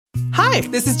Hi,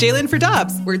 this is Jalen for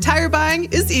Dobbs, where tire buying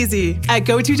is easy. At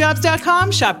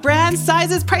GoToDobbs.com, shop brands,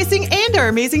 sizes, pricing, and our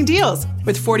amazing deals.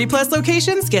 With 40-plus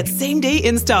locations, get same-day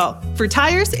install. For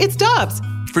tires, it's Dobbs.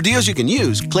 For deals you can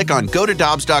use, click on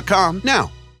GoToDobbs.com now.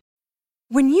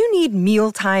 When you need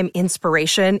mealtime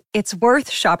inspiration, it's worth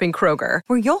shopping Kroger,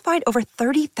 where you'll find over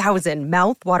 30,000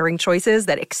 mouth-watering choices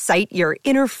that excite your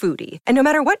inner foodie. And no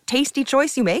matter what tasty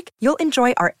choice you make, you'll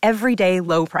enjoy our everyday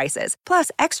low prices, plus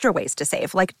extra ways to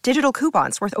save, like digital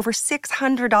coupons worth over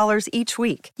 $600 each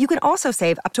week. You can also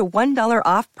save up to $1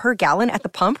 off per gallon at the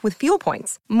pump with fuel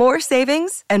points. More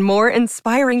savings and more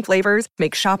inspiring flavors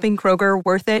make shopping Kroger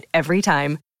worth it every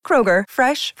time. Kroger,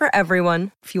 fresh for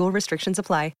everyone. Fuel restrictions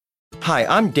apply. Hi,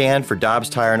 I'm Dan for Dobbs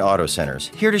Tire and Auto Centers,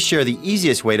 here to share the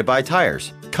easiest way to buy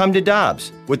tires. Come to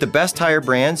Dobbs. With the best tire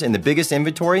brands and the biggest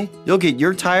inventory, you'll get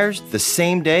your tires the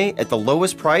same day at the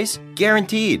lowest price,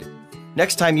 guaranteed.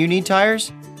 Next time you need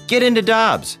tires, get into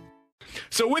Dobbs.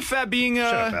 So with that being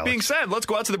said, let's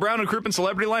go out to the Brown and Crouppen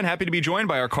Celebrity Line. Happy to be joined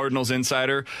by our Cardinals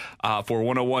insider for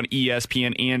 101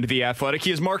 ESPN and The Athletic.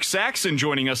 He is Mark Saxon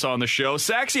joining us on the show.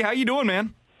 Saxy, how you doing,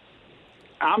 man?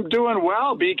 I'm doing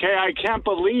well, BK. I can't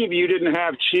believe you didn't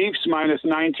have Chiefs minus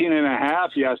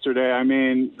 19.5 yesterday. I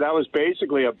mean, that was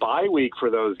basically a bye week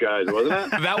for those guys,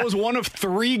 wasn't it? That was one of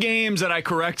 3 games that I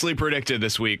correctly predicted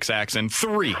this week, Saxon.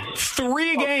 3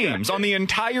 games on the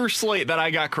entire slate that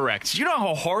I got correct. You know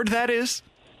how hard that is?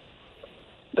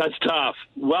 That's tough.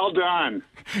 Well done.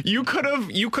 You could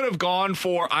have gone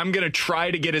for, I'm going to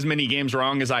try to get as many games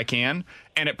wrong as I can,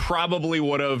 and it probably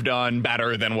would have done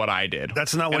better than what I did.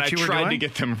 That's not what you were doing? I tried to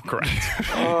get them correct.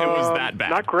 It was that bad.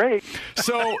 Not great.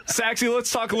 So, Saxy,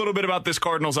 let's talk a little bit about this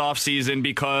Cardinals offseason,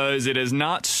 because it has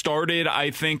not started,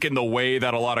 I think, in the way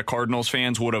that a lot of Cardinals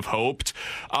fans would have hoped.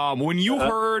 When you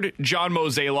heard John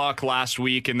Mozeliak last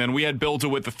week, and then we had Bill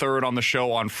DeWitt III on the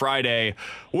show on Friday,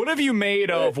 what have you made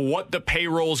of what the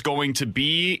payroll is going to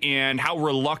be and how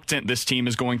reluctant this team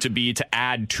is going to be to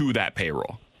add to that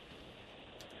payroll?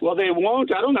 Well, they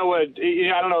won't. I don't know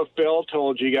if Bill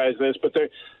told you guys this, but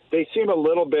they seem a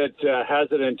little bit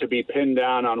hesitant to be pinned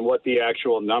down on what the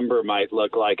actual number might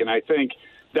look like. And I think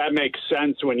that makes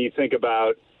sense when you think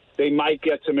about they might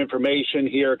get some information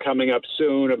here coming up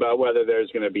soon about whether there's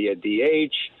going to be a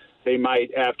DH. They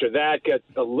might, after that, get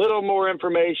a little more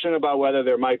information about whether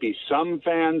there might be some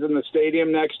fans in the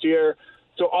stadium next year.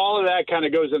 So all of that kind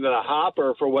of goes into the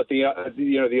hopper for what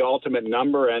the ultimate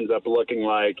number ends up looking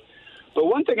like. But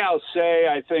one thing I'll say,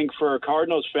 I think, for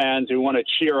Cardinals fans who want to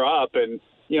cheer up and,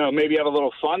 maybe have a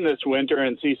little fun this winter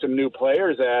and see some new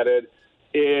players added,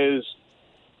 is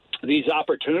these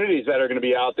opportunities that are going to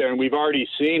be out there. And we've already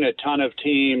seen a ton of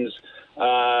teams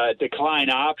decline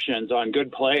options on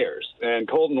good players. And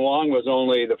Colton Wong was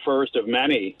only the first of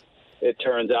many, it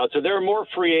turns out. So there are more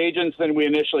free agents than we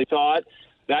initially thought.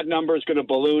 That number is going to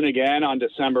balloon again on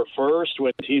December 1st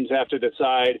when teams have to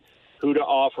decide who to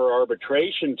offer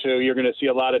arbitration to. You're going to see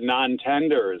a lot of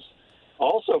non-tenders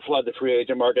also flood the free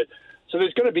agent market. So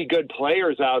there's going to be good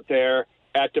players out there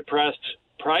at depressed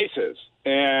prices.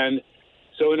 And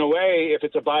so in a way, if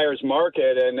it's a buyer's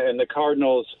market and the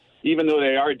Cardinals, even though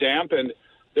they are dampened,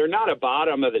 they're not a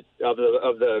bottom of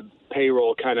the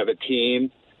payroll kind of a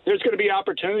team. There's going to be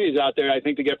opportunities out there, I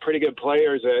think, to get pretty good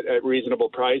players at reasonable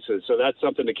prices. So that's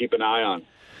something to keep an eye on.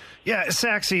 Yeah,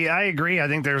 Saxy, I agree. I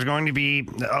think there's going to be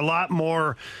a lot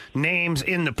more names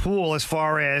in the pool as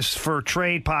far as for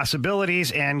trade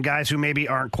possibilities and guys who maybe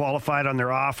aren't qualified on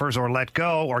their offers or let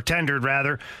go or tendered,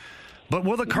 rather. But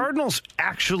will the Cardinals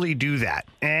actually do that?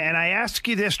 And I ask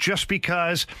you this just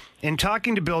because in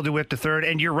talking to Bill DeWitt III,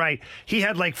 and you're right, he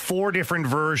had like 4 different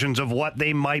versions of what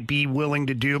they might be willing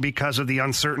to do because of the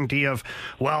uncertainty of,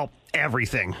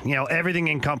 everything, everything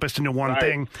encompassed into one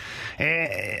thing.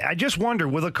 I just wonder,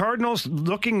 will the Cardinals,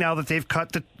 looking now that they've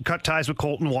cut ties with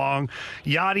Colton Wong,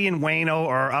 Yadi and Waino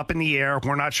are up in the air.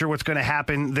 We're not sure what's going to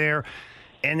happen there.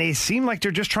 And they seem like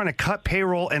they're just trying to cut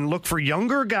payroll and look for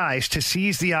younger guys to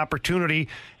seize the opportunity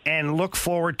and look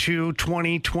forward to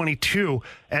 2022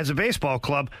 as a baseball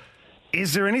club.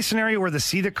 Is there any scenario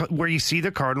where you see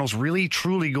the Cardinals really,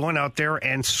 truly going out there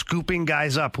and scooping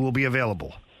guys up who will be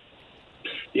available?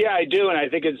 Yeah, I do, and I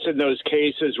think it's in those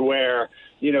cases where,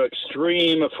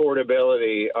 extreme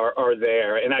affordability are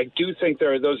there. And I do think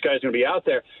those guys are going to be out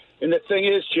there. And the thing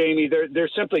is, Jamie, they're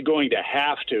simply going to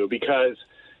have to because –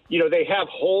 they have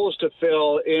holes to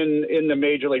fill in the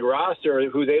major league roster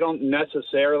who they don't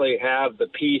necessarily have the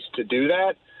piece to do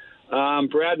that.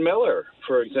 Brad Miller,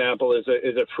 for example, is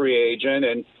a free agent,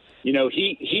 and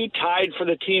he tied for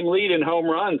the team lead in home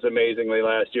runs amazingly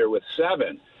last year with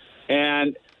 7.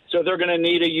 And So they're going to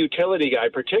need a utility guy,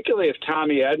 particularly if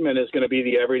Tommy Edman is going to be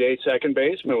the everyday second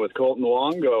baseman with Colton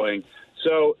Wong going.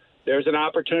 So there's an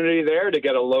opportunity there to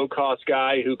get a low-cost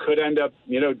guy who could end up,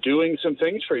 doing some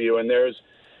things for you. And there's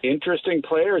interesting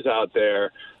players out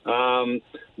there,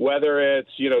 whether it's,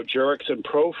 Jurickson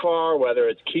Profar, whether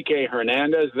it's Kike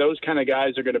Hernandez, those kind of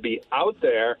guys are going to be out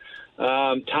there.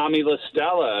 Tommy La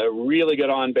Stella, a really good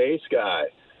on-base guy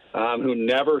who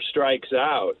never strikes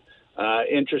out.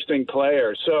 Interesting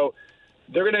player. So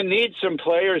they're going to need some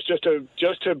players just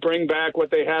to bring back what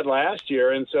they had last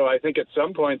year. And so I think at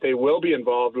some point they will be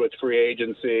involved with free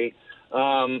agency.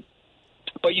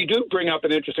 But you do bring up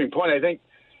an interesting point. I think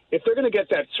if they're going to get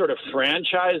that sort of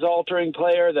franchise-altering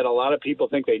player that a lot of people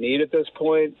think they need at this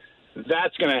point,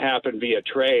 that's going to happen via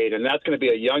trade, and that's going to be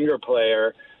a younger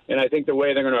player. And I think the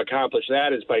way they're going to accomplish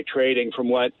that is by trading from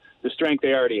the strength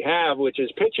they already have, which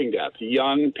is pitching depth,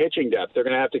 young pitching depth. They're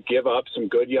going to have to give up some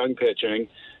good young pitching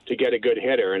to get a good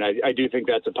hitter, and I do think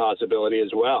that's a possibility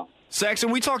as well.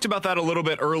 Saxon, we talked about that a little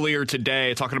bit earlier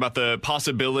today, talking about the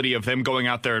possibility of them going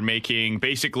out there and making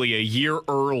basically a year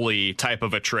early type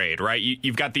of a trade, right?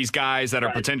 You've got these guys that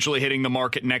are potentially hitting the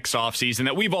market next offseason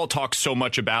that we've all talked so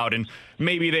much about, and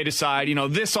maybe they decide,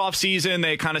 this offseason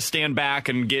they kind of stand back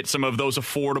and get some of those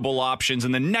affordable options,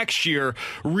 and then next year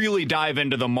really dive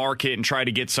into the market and try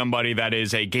to get somebody that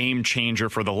is a game changer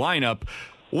for the lineup.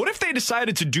 What if they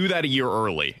decided to do that a year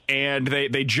early and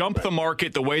they jump the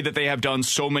market the way that they have done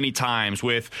so many times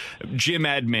with Jim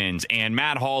Edmonds and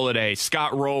Matt Holliday,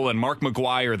 Scott Rowland, Mark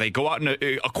McGwire? They go out and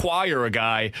acquire a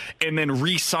guy and then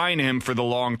re-sign him for the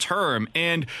long term.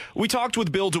 And we talked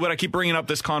with Bill DeWitt. I keep bringing up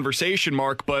this conversation,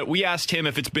 Mark, but we asked him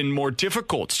if it's been more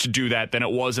difficult to do that than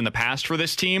it was in the past for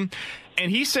this team.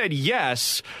 And he said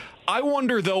yes. I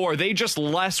wonder, though, are they just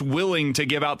less willing to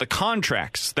give out the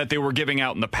contracts that they were giving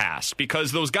out in the past?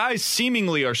 Because those guys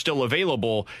seemingly are still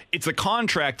available. It's a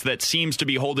contract that seems to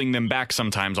be holding them back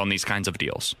sometimes on these kinds of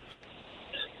deals.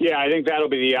 Yeah, I think that'll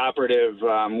be the operative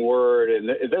word in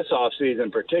this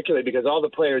offseason, particularly because all the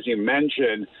players you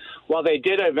mentioned, while they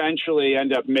did eventually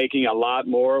end up making a lot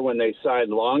more when they signed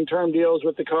long-term deals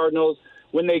with the Cardinals,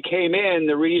 when they came in,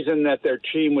 the reason that their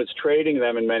team was trading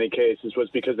them in many cases was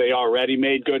because they already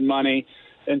made good money.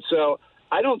 And so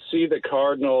I don't see the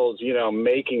Cardinals,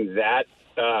 making that,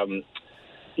 I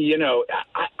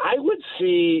would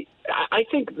see, I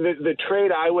think the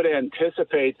trade I would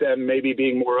anticipate them maybe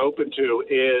being more open to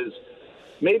is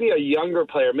maybe a younger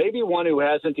player, maybe one who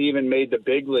hasn't even made the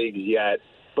big leagues yet,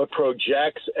 but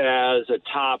projects as a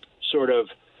top sort of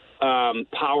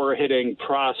power-hitting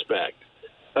prospect.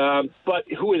 But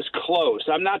who is close.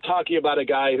 I'm not talking about a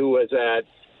guy who was at,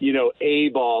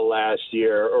 A-ball last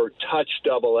year or touched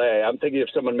AA. I'm thinking of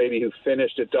someone maybe who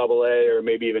finished at AA or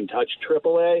maybe even touched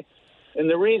AAA. And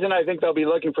the reason I think they'll be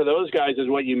looking for those guys is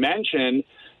what you mentioned.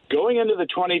 Going into the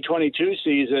 2022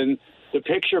 season, the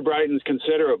picture brightens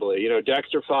considerably.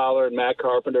 Dexter Fowler and Matt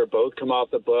Carpenter both come off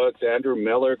the books. Andrew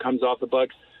Miller comes off the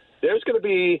books. There's going to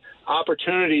be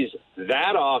opportunities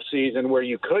that offseason where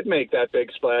you could make that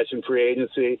big splash in free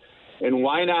agency. And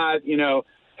why not,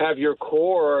 have your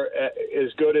core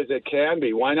as good as it can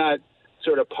be? Why not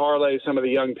sort of parlay some of the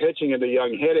young pitching into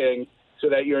young hitting so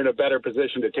that you're in a better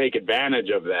position to take advantage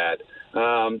of that?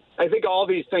 I think all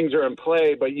these things are in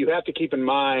play, but you have to keep in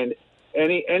mind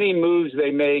any moves they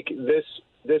make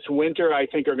this winter, I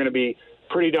think, are going to be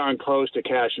pretty darn close to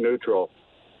cash neutral.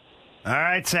 All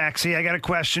right, Saxy, I got a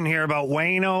question here about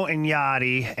Waino and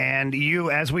Yadi. And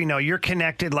you, as we know, you're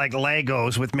connected like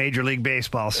Legos with Major League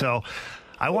Baseball. So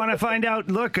I want to find out,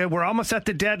 look, we're almost at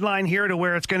the deadline here to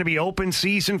where it's going to be open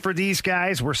season for these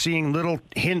guys. We're seeing little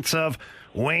hints of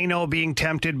Waino being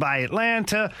tempted by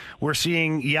Atlanta. We're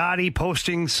seeing Yadi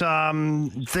posting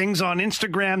some things on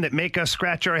Instagram that make us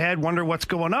scratch our head, wonder what's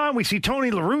going on. We see Tony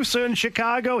La Russa in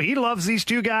Chicago. He loves these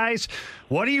two guys.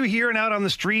 What are you hearing out on the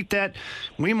street that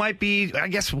we might be, I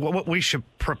guess, what we should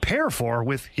prepare for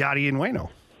with Yadi and Waino?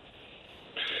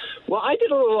 Well, I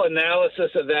did a little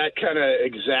analysis of that kind of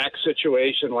exact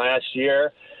situation last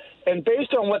year. And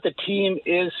based on what the team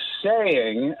is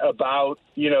saying about,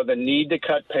 the need to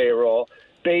cut payroll,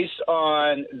 based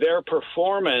on their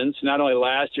performance, not only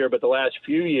last year, but the last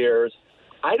few years,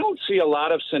 I don't see a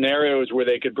lot of scenarios where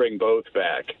they could bring both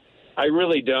back. I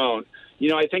really don't.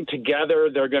 I think together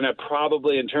they're going to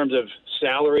probably, in terms of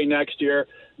salary next year,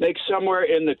 make somewhere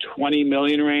in the $20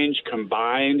 million range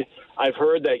combined. I've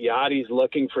heard that Yadi's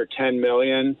looking for $10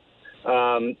 million.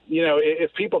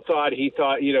 If people thought he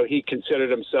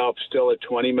considered himself still a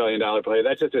 $20 million player,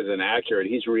 that just isn't accurate.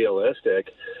 He's realistic.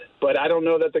 But I don't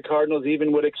know that the Cardinals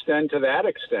even would extend to that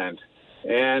extent.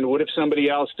 And what if somebody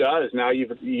else does? Now you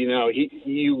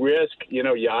risk,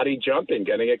 Yachty jumping,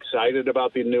 getting excited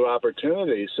about the new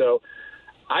opportunity. So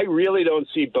I really don't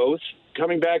see both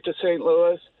coming back to St.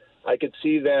 Louis. I could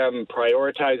see them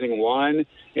prioritizing one,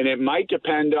 and it might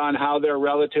depend on how their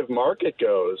relative market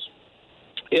goes.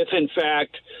 If, in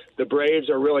fact, the Braves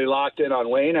are really locked in on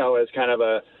Waino as kind of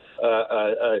a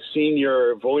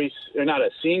senior voice, or not a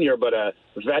senior, but a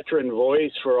veteran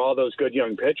voice for all those good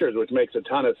young pitchers, which makes a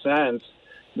ton of sense,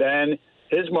 then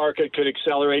his market could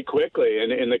accelerate quickly,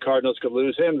 and the Cardinals could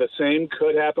lose him. The same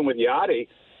could happen with Yachty.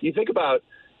 You think about,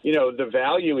 the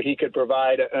value he could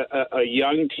provide a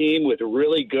young team with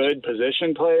really good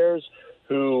position players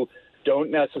who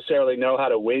don't necessarily know how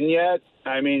to win yet.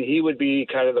 I mean, he would be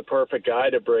kind of the perfect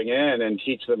guy to bring in and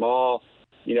teach them all,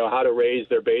 how to raise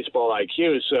their baseball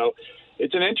IQ. So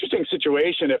it's an interesting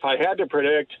situation. If I had to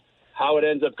predict how it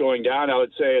ends up going down, I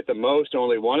would say at the most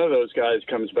only one of those guys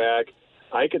comes back.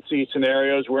 I could see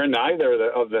scenarios where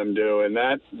neither of them do, and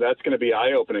that's going to be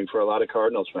eye-opening for a lot of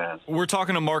Cardinals fans. We're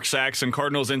talking to Mark Saxon,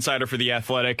 Cardinals insider for The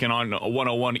Athletic and on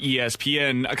 101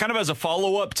 ESPN. Kind of as a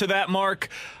follow-up to that, Mark,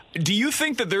 do you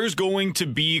think that there's going to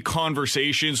be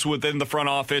conversations within the front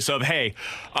office of, hey,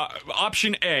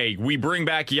 option A, we bring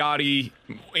back Yachty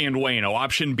and Waino.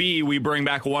 Option B, we bring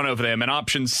back one of them. And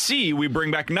option C, we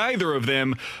bring back neither of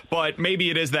them, but maybe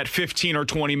it is that $15 or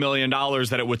 $20 million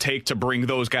that it would take to bring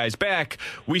those guys back.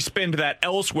 We spend that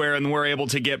elsewhere and we're able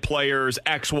to get players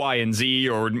X, Y, and Z,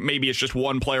 or maybe it's just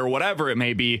one player, whatever it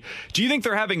may be. Do you think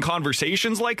they're having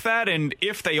conversations like that? And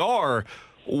if they are,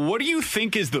 what do you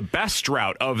think is the best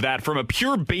route of that from a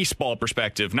pure baseball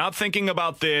perspective? Not thinking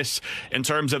about this in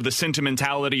terms of the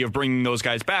sentimentality of bringing those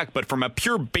guys back, but from a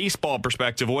pure baseball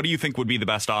perspective, what do you think would be the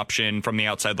best option from the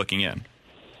outside looking in?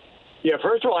 Yeah,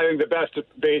 first of all, I think the best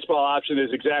baseball option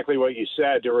is exactly what you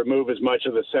said, to remove as much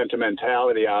of the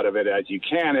sentimentality out of it as you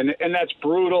can. And that's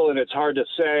brutal and it's hard to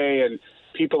say, and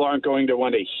people aren't going to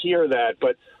want to hear that.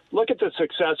 But look at the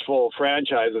successful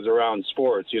franchises around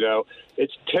sports.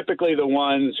 It's typically the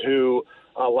ones who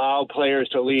allow players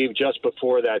to leave just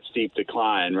before that steep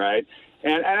decline, right?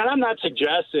 And I'm not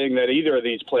suggesting that either of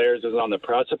these players is on the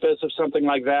precipice of something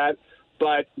like that,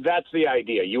 but that's the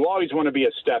idea. You always want to be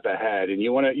a step ahead, and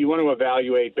you want to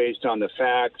evaluate based on the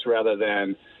facts rather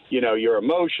than, your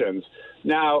emotions.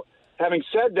 Now, having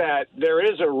said that, there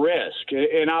is a risk,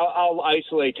 and I'll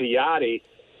isolate to Yachty.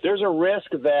 There's a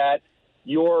risk that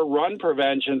your run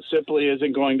prevention simply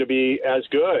isn't going to be as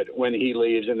good when he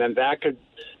leaves, and then that could,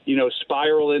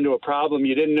 spiral into a problem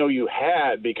you didn't know you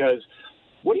had. Because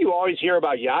what do you always hear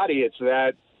about Yachty? It's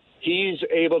that he's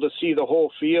able to see the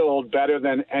whole field better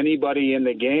than anybody in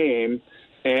the game,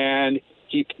 and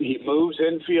he moves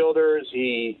infielders,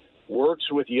 he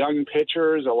works with young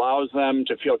pitchers, allows them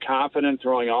to feel confident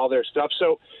throwing all their stuff.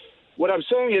 So what I'm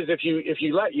saying is if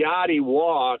you let Yachty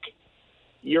walk,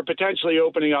 you're potentially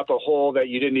opening up a hole that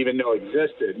you didn't even know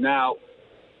existed. Now,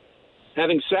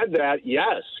 having said that,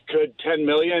 yes, could $10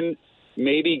 million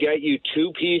maybe get you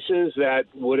two pieces that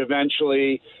would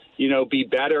eventually, be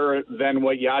better than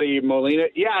what Yachty Molina?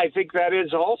 Yeah, I think that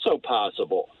is also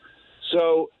possible.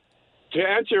 So to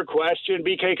answer your question,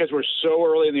 BK, because we're so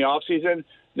early in the offseason,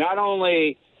 not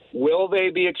only will they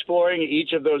be exploring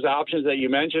each of those options that you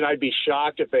mentioned, I'd be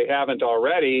shocked if they haven't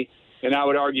already. And I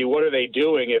would argue, what are they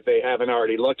doing if they haven't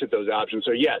already looked at those options?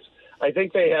 So, yes, I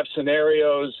think they have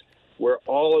scenarios where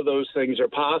all of those things are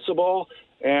possible.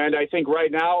 And I think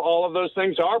right now all of those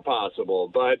things are possible.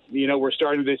 But, we're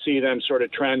starting to see them sort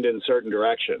of trend in certain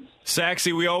directions.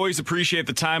 Saxy, we always appreciate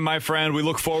the time, my friend. We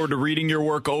look forward to reading your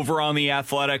work over on The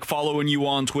Athletic, following you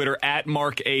on Twitter at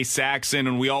Mark A. Saxon.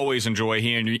 And we always enjoy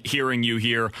hearing you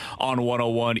here on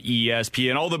 101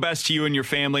 ESPN. All the best to you and your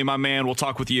family, my man. We'll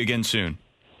talk with you again soon.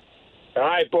 All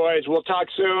right, boys. We'll talk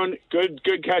soon. Good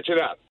catching up.